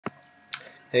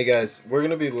Hey guys, we're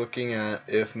going to be looking at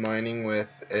if mining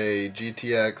with a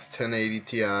GTX 1080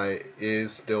 Ti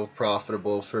is still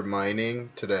profitable for mining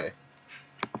today.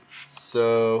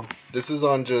 So this is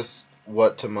on just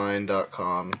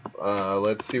whattomine.com.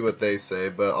 Let's see what they say,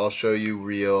 but I'll show you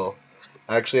real.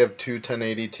 I actually have two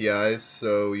 1080 Ti's,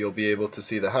 so you'll be able to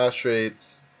see the hash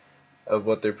rates of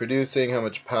what they're producing, how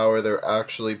much power they're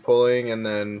actually pulling, and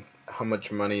then how much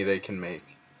money they can make.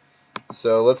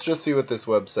 So let's just see what this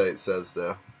website says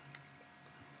though.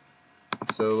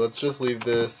 So let's just leave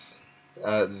this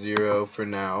at 0 for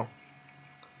now.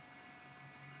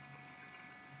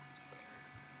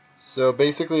 So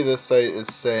basically this site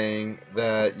is saying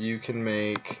that you can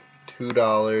make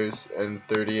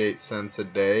 $2.38 a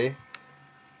day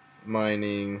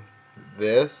mining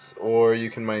this, or you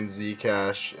can mine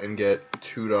Zcash and get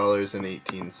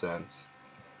 $2.18.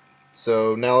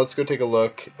 So now let's go take a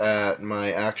look at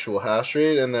my actual hash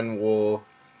rate, and then we'll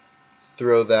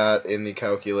throw that in the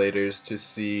calculators to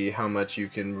see how much you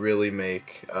can really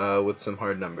make with some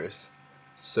hard numbers.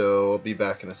 So I'll be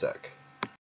back in a sec.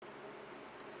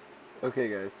 Okay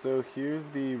guys, so here's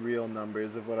the real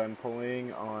numbers of what I'm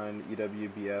pulling on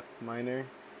EWBF's miner,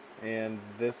 and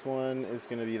this one is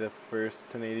going to be the first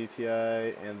 1080 Ti,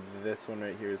 and this one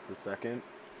right here is the second.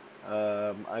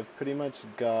 I've pretty much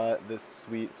got this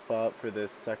sweet spot for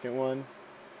this second one,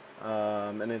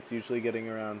 and it's usually getting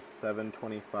around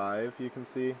 725, you can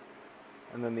see,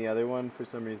 and then the other one for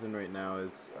some reason right now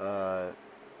is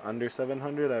under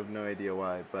 700. I have no idea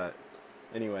why, but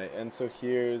anyway. And so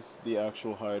here's the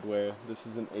actual hardware. This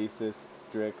is an Asus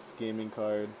Strix gaming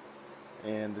card,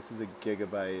 and this is a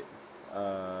gigabyte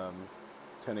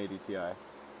 1080 Ti. I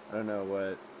don't know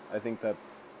what, I think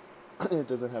that's it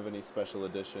doesn't have any special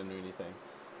edition or anything.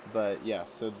 But yeah,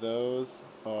 so those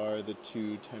are the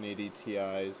two 1080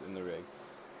 Ti's in the rig.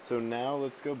 So now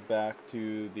let's go back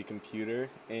to the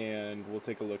computer and we'll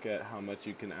take a look at how much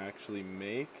you can actually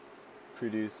make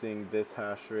producing this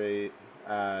hash rate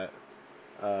at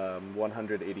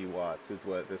 180 watts is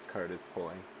what this card is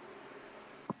pulling.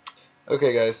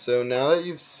 Okay guys, so now that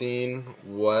you've seen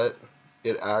what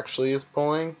it actually is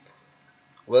pulling,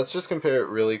 let's just compare it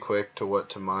really quick to what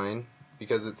to mine,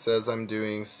 because it says I'm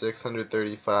doing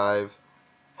 635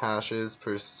 hashes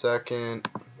per second,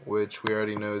 which we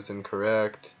already know is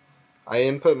incorrect. I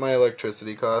input my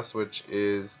electricity cost, which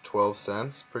is 12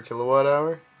 cents per kilowatt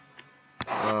hour.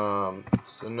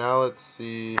 So now let's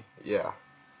see, yeah.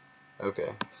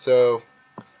 Okay, so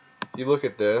if you look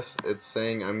at this, it's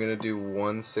saying I'm going to do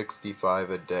 165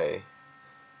 a day.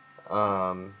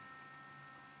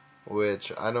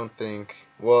 Which I don't think,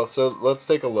 well, so let's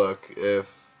take a look if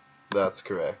that's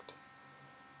correct.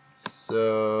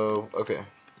 So, okay.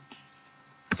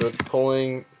 So it's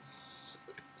pulling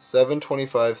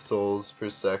 725 souls per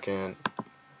second,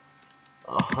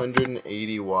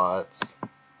 180 watts,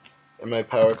 and my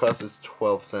power cost is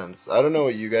 12 cents. I don't know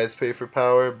what you guys pay for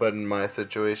power, but in my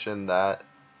situation, that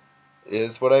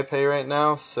is what I pay right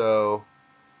now, so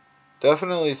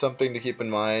definitely something to keep in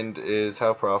mind is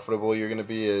how profitable you're going to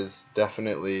be is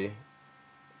definitely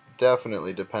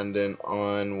dependent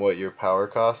on what your power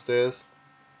cost is.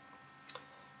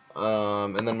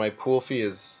 And then my pool fee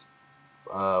is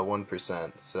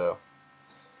 1%, so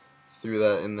threw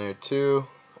that in there too.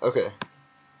 Okay,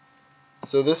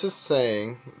 so this is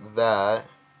saying that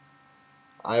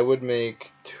I would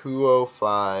make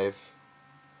 205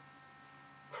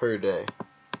 per day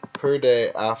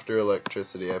after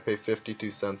electricity. I pay 52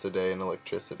 cents a day in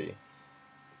electricity.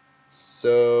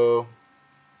 So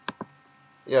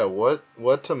yeah, what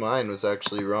to mine was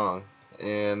actually wrong,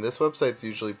 and this website's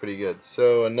usually pretty good.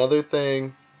 So another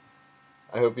thing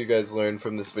I hope you guys learned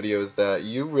from this video is that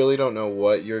you really don't know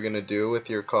what you're gonna do with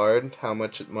your card, how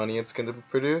much money it's gonna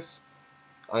produce,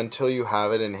 until you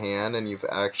have it in hand and you've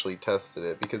actually tested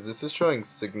it, because this is showing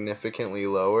significantly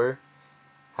lower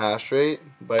hash rate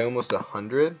by almost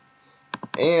 100,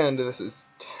 and this is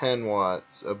 10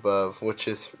 watts above, which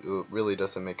is really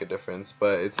doesn't make a difference,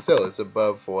 but it's still it's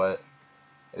above what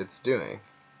it's doing.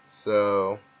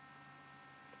 So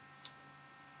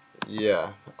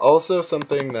yeah, also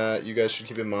something that you guys should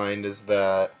keep in mind is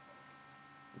that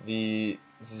the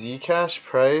Zcash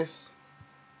price,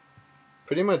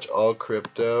 pretty much all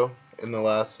crypto in the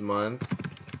last month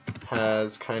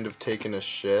has kind of taken a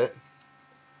shit.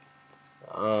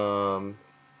 Current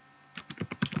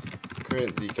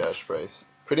Zcash price,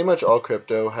 pretty much all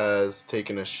crypto has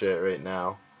taken a shit right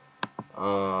now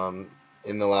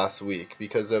in the last week,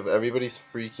 because of everybody's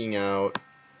freaking out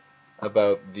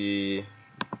about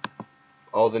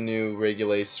all the new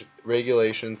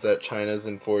regulations that China's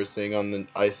enforcing on the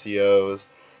ICOs,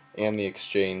 and the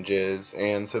exchanges,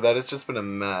 and so that has just been a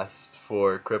mess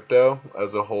for crypto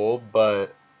as a whole,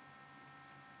 but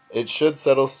it should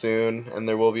settle soon, and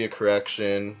there will be a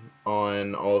correction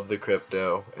on all of the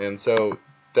crypto. And so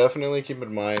definitely keep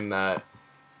in mind that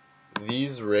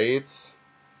these rates,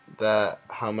 that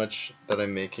how much that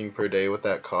I'm making per day with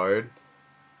that card,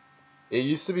 it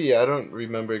used to be, I don't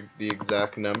remember the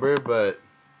exact number, but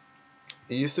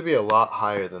it used to be a lot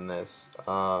higher than this.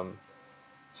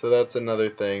 So that's another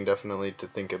thing definitely to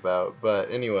think about.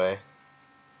 But anyway,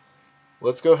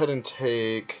 let's go ahead and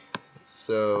take,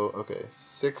 so, okay,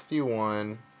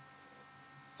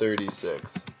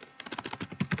 61.36.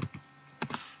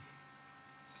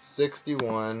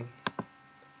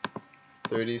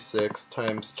 61.36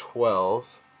 times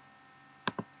 12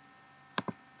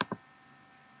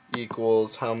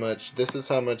 equals how much, this is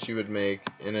how much you would make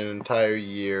in an entire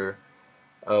year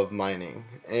of mining.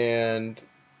 And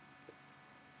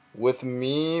with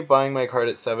me buying my card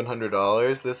at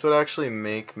 $700, this would actually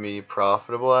make me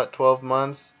profitable at 12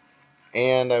 months,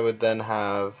 and I would then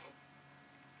have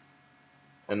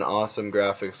an awesome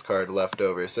graphics card left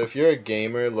over. So if you're a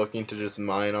gamer looking to just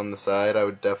mine on the side, I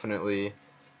would definitely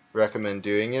recommend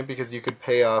doing it because you could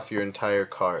pay off your entire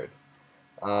card.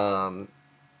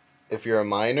 If you're a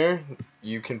miner,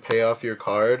 you can pay off your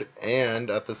card, and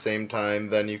at the same time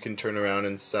then you can turn around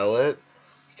and sell it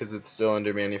because it's still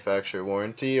under manufacturer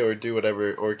warranty, or do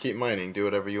whatever, or keep mining, do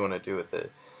whatever you want to do with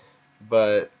it.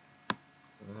 But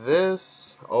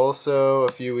this also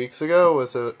a few weeks ago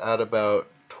was at about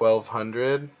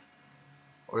 1200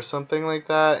 or something like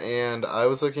that, and I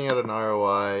was looking at an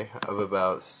ROI of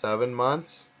about 7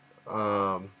 months.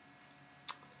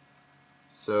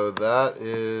 So that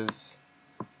is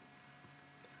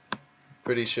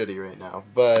pretty shitty right now,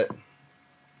 but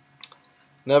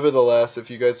nevertheless, if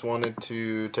you guys wanted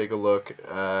to take a look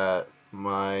at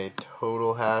my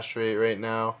total hash rate right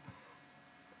now,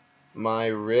 my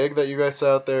rig that you guys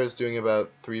saw out there is doing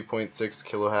about 3.6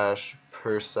 kilohash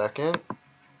per second,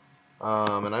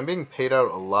 and I'm being paid out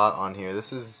a lot on here.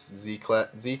 This is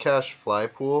Zcash fly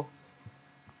pool,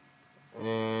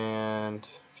 and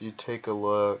if you take a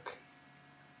look,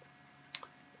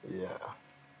 yeah,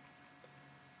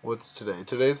 what's today?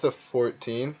 Today's the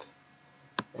 14th.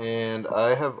 And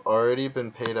I have already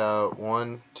been paid out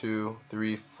 1, 2,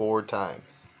 3, 4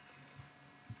 times.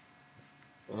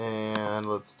 And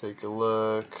let's take a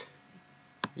look.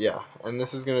 Yeah, and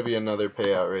this is going to be another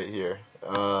payout right here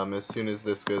as soon as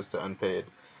this goes to unpaid.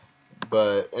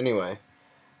 But anyway,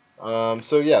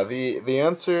 so yeah, the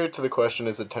answer to the question,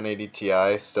 is a 1080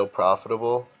 Ti still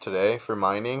profitable today for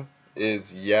mining,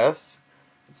 is yes.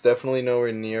 It's definitely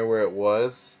nowhere near where it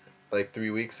was like 3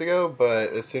 weeks ago,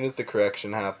 but as soon as the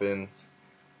correction happens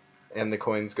and the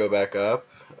coins go back up,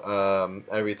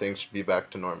 everything should be back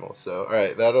to normal. So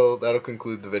alright, that'll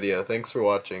conclude the video. Thanks for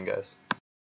watching, guys.